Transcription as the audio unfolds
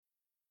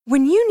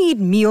When you need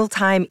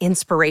mealtime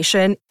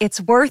inspiration,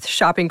 it's worth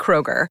shopping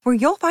Kroger, where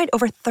you'll find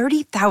over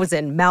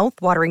 30,000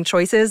 mouth-watering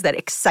choices that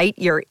excite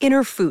your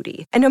inner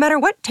foodie. And no matter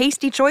what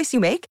tasty choice you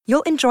make,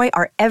 you'll enjoy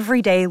our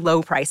everyday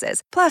low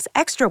prices, plus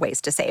extra ways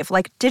to save,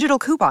 like digital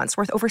coupons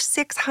worth over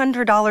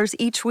 $600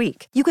 each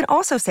week. You can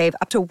also save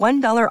up to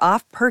 $1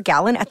 off per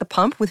gallon at the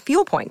pump with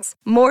fuel points.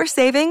 More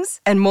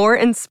savings and more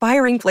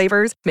inspiring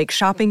flavors make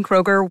shopping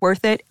Kroger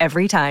worth it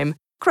every time.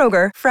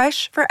 Kroger,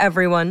 fresh for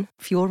everyone.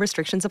 Fuel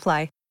restrictions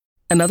apply.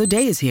 Another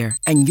day is here,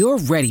 and you're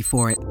ready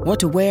for it. What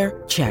to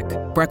wear? Check.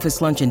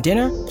 Breakfast, lunch, and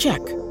dinner? Check.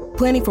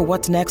 Planning for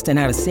what's next and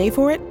how to save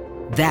for it?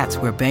 That's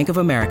where Bank of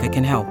America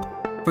can help.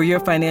 For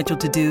your financial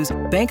to-dos,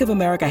 Bank of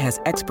America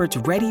has experts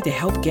ready to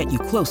help get you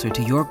closer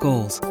to your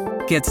goals.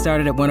 Get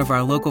started at one of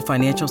our local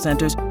financial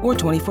centers or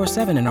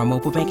 24/7 in our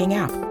mobile banking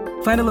app.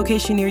 Find a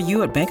location near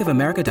you at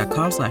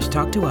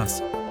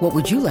bankofamerica.com/talktous. What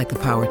would you like the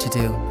power to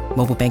do?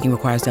 Mobile banking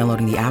requires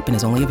downloading the app and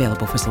is only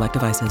available for select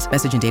devices.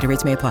 Message and data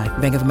rates may apply.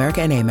 Bank of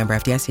America N.A., member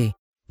FDIC.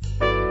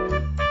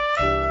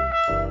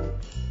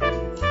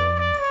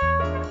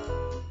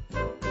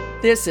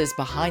 This is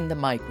Behind the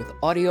Mic with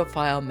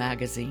AudioFile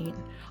Magazine.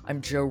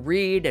 I'm Jo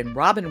Reed, and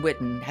Robin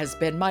Whitten has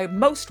been my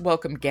most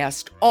welcome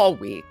guest all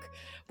week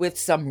with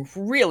some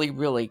really,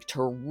 really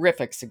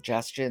terrific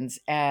suggestions.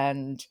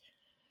 And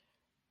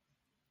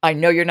I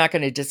know you're not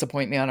going to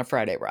disappoint me on a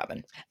Friday,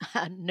 Robin.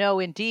 No,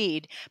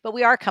 indeed. But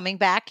we are coming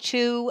back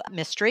to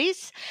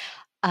mysteries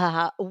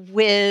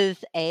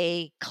with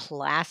a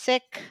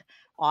classic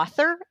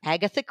author,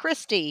 Agatha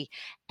Christie,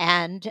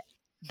 and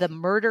The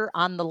Murder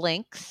on the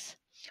Links,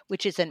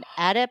 which is an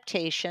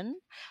adaptation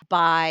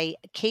by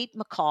Kate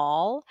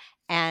McCall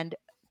and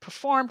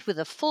performed with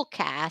a full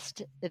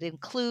cast that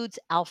includes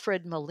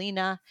Alfred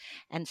Molina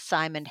and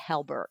Simon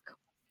Helberg.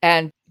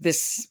 And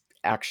this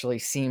actually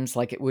seems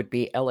like it would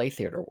be LA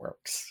Theatre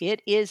Works.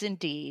 It is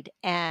indeed.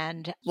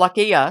 And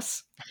lucky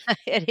us.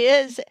 It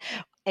is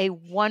a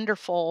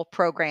wonderful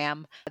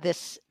program.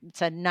 It's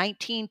a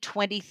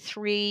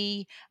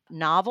 1923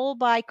 novel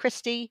by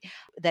Christie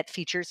that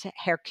features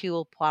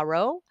Hercule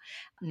Poirot.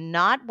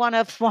 Not one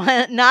of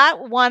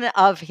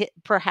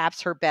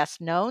perhaps her best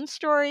known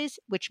stories,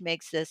 which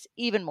makes this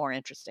even more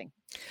interesting.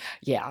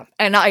 Yeah,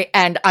 and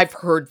I've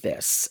heard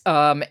this,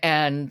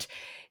 and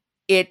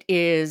it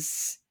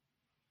is.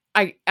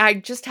 I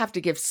just have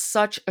to give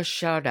such a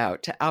shout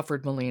out to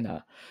Alfred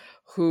Molina,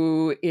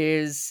 who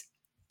is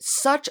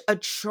such a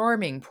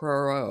charming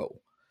Poirot,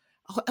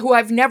 who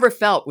I've never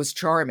felt was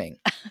charming.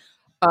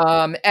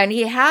 And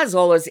he has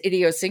all his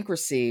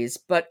idiosyncrasies,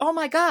 but oh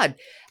my God,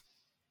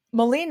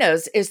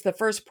 Molina's is the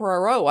first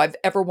Poirot I've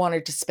ever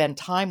wanted to spend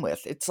time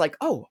with. It's like,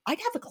 oh,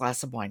 I'd have a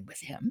glass of wine with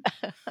him.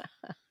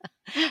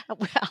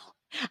 Well,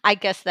 I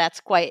guess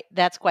that's quite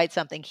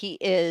something. He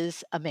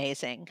is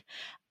amazing.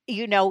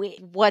 You know,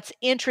 what's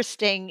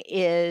interesting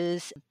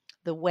is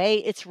the way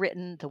it's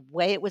written, the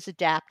way it was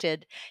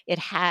adapted. It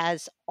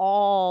has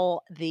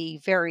all the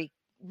very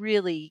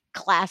really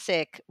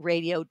classic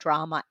radio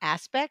drama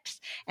aspects.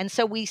 And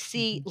so we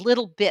see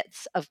little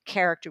bits of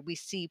character. We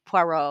see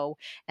Poirot,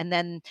 and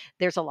then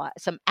there's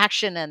some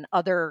action and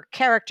other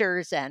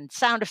characters and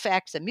sound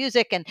effects and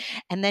music.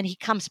 And then he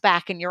comes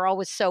back, and you're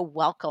always so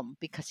welcome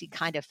because he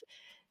kind of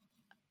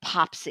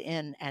pops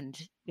in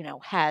and,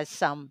 has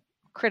some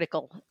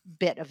critical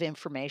bit of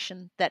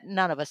information that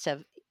none of us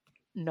have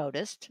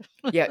noticed.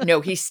 Yeah, no,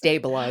 he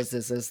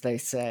stabilizes, as they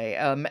say.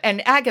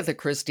 And Agatha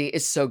Christie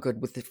is so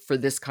good for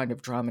this kind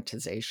of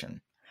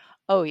dramatization.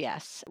 Oh,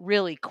 yes.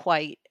 Really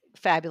quite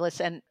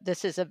fabulous. And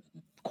this is a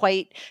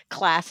quite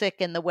classic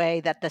in the way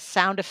that the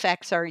sound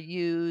effects are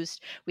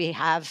used. We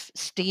have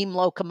steam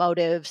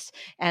locomotives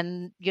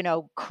and,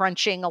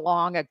 crunching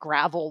along a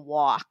gravel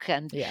walk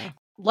and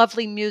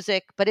lovely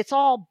music, but it's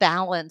all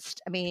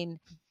balanced. I mean,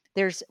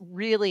 there's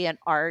really an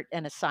art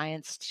and a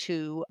science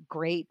to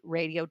great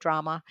radio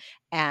drama,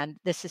 and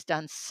this is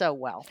done so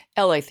well.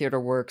 LA Theatre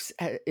Works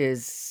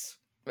is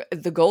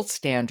the gold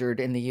standard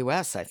in the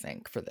U.S., I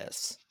think, for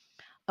this.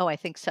 Oh, I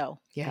think so.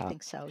 Yeah. I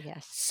think so,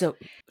 yes. So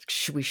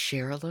should we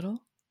share a little?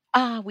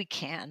 We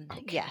can,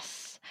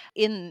 yes.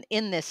 In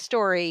this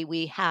story,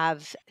 we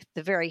have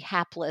the very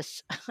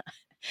hapless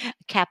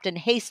Captain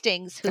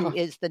Hastings, who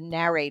is the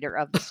narrator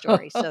of the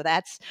story. So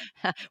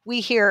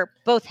we hear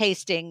both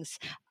Hastings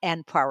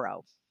and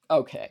Poirot.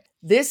 Okay.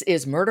 This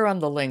is Murder on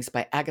the Links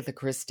by Agatha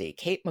Christie.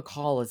 Kate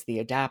McCall is the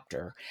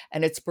adapter,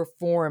 and it's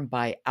performed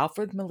by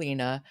Alfred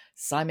Molina,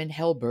 Simon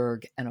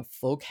Helberg, and a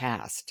full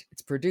cast.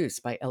 It's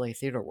produced by LA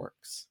Theatre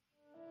Works.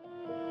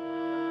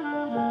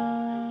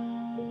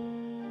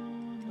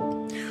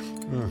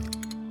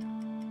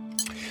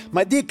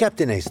 My dear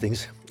Captain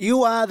Hastings,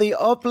 you are the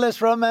hopeless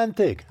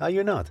romantic, are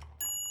you not?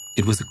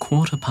 It was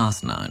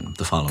 9:15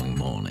 the following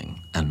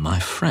morning, and my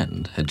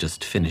friend had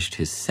just finished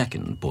his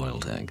second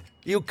boiled egg.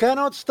 You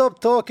cannot stop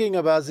talking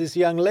about this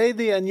young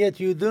lady, and yet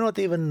you do not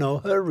even know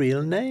her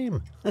real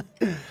name.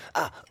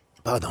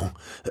 Pardon,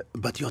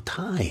 but your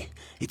tie,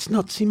 it's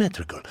not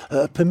symmetrical.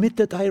 Permit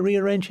that I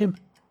rearrange him?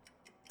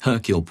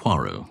 Hercule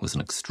Poirot was an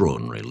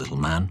extraordinary little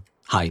man,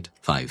 Height,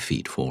 5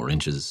 feet 4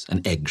 inches,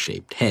 an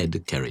egg-shaped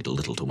head carried a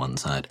little to one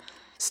side,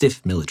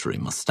 stiff military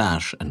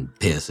mustache, and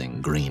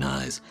piercing green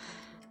eyes.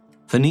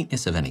 For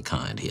neatness of any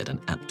kind, he had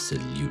an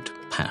absolute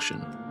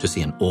passion. To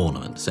see an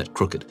ornament set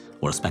crooked,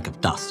 or a speck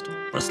of dust,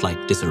 or a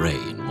slight disarray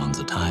in one's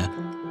attire,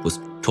 was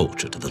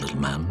torture to the little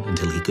man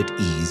until he could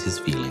ease his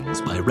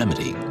feelings by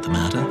remedying the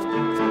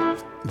matter.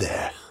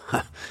 There.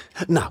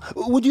 Now,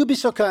 would you be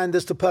so kind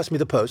as to pass me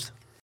the post?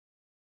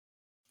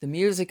 The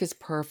music is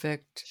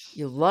perfect.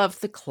 You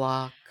love the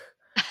clock.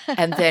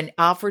 And then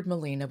Alfred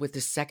Molina with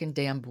the second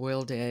damn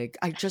boiled egg.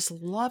 I just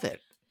love it.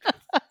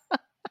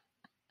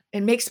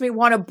 It makes me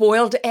want a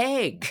boiled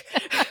egg.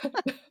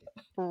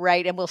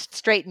 Right, and we'll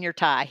straighten your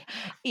tie.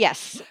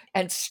 Yes.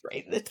 And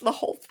straighten it, the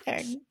whole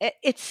thing.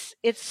 It's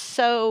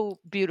so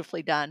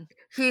beautifully done.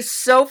 He's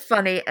so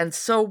funny and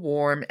so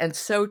warm and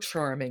so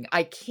charming.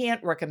 I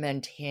can't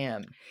recommend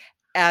him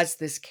as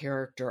this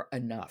character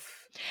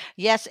enough.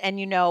 Yes, and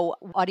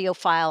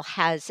Audiophile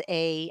has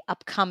a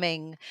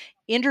upcoming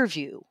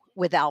interview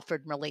with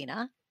Alfred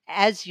Molina,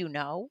 as you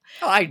know.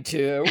 Oh, I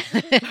do.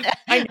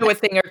 I know a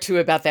thing or two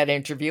about that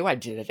interview. I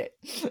did it.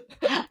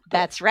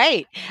 That's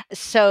right.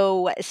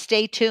 So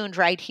stay tuned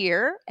right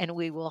here, and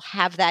we will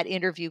have that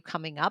interview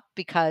coming up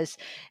because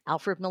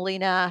Alfred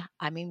Molina,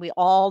 we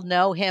all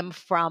know him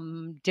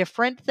from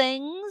different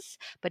things,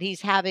 but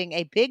he's having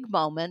a big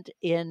moment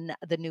in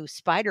the new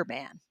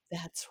Spider-Man.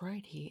 That's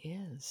right. He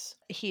is.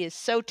 He is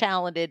so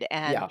talented,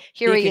 and Yeah,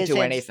 here he can is do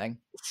in anything.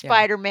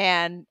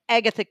 Spider-Man,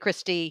 Agatha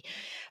Christie,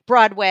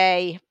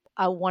 Broadway.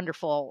 A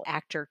wonderful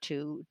actor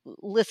to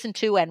listen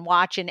to and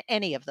watch in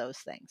any of those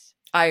things.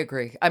 I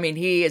agree.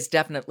 He is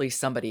definitely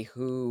somebody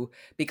who,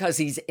 because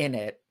he's in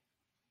it,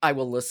 I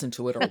will listen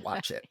to it or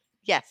watch it.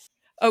 Yes.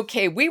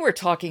 Okay, we were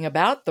talking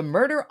about The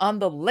Murder on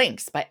the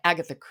Links by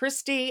Agatha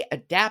Christie,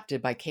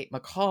 adapted by Kate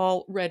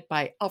McCall, read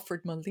by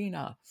Alfred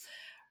Molina,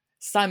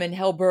 Simon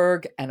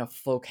Helberg, and a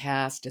full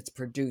cast. It's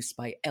produced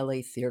by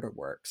LA Theatre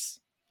Works.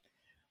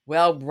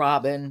 Well,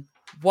 Robin,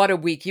 what a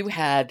week you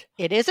had.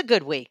 It is a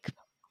good week.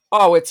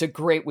 Oh, it's a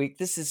great week.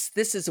 This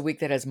is a week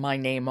that has my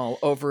name all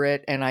over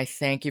it, and I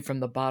thank you from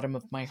the bottom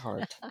of my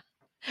heart.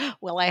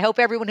 Well, I hope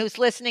everyone who's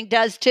listening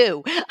does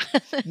too.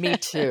 Me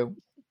too.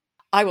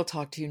 I will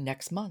talk to you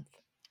next month.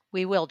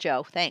 We will,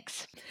 Joe.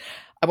 Thanks.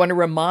 I want to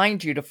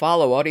remind you to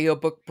follow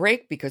Audiobook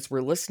Break because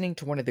we're listening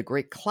to one of the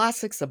great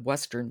classics of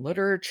Western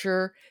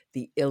literature,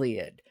 The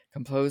Iliad,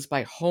 composed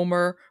by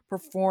Homer,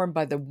 performed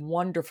by the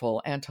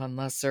wonderful Anton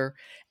Lesser,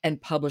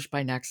 and published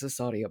by Naxos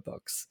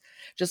Audiobooks.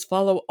 Just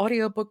follow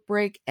Audiobook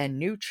Break and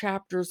new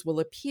chapters will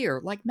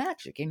appear like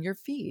magic in your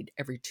feed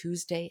every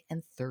Tuesday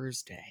and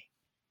Thursday.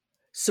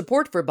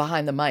 Support for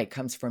Behind the Mic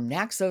comes from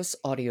Naxos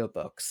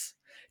Audiobooks.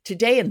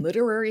 Today in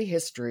literary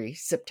history,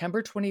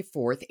 September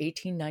 24th,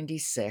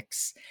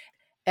 1896,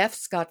 F.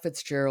 Scott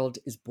Fitzgerald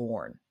is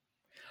born.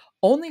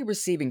 Only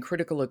receiving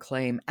critical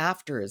acclaim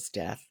after his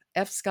death,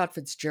 F. Scott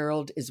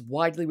Fitzgerald is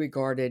widely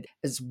regarded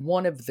as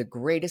one of the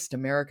greatest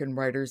American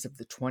writers of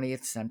the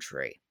 20th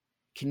century.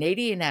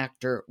 Canadian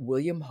actor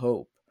William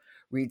Hope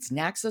reads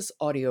Naxos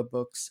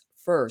Audiobooks'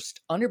 first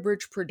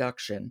unabridged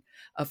production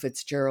of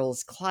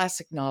Fitzgerald's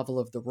classic novel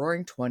of the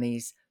Roaring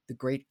Twenties, The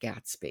Great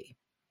Gatsby.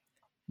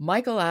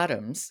 Michael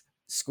Adams,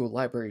 School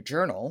Library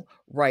Journal,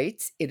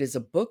 writes, "It is a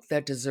book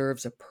that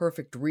deserves a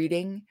perfect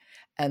reading,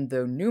 and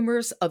though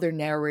numerous other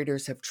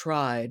narrators have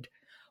tried,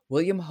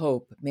 William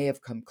Hope may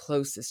have come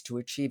closest to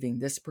achieving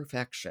this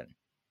perfection."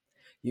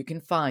 You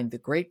can find The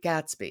Great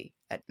Gatsby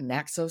at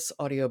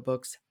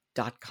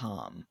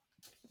naxosaudiobooks.com.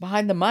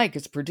 Behind the Mic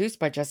is produced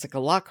by Jessica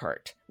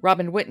Lockhart.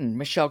 Robin Whitten,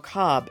 Michelle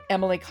Cobb,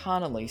 Emily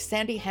Connolly,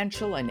 Sandy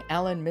Henschel, and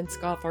Alan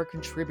Minskoff are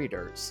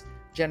contributors.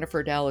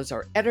 Jennifer Dahl is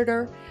our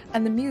editor,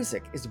 and the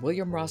music is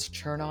William Ross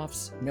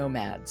Chernoff's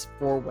Nomads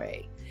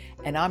 4-Way.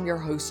 And I'm your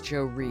host,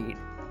 Joe Reed.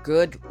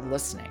 Good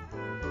listening.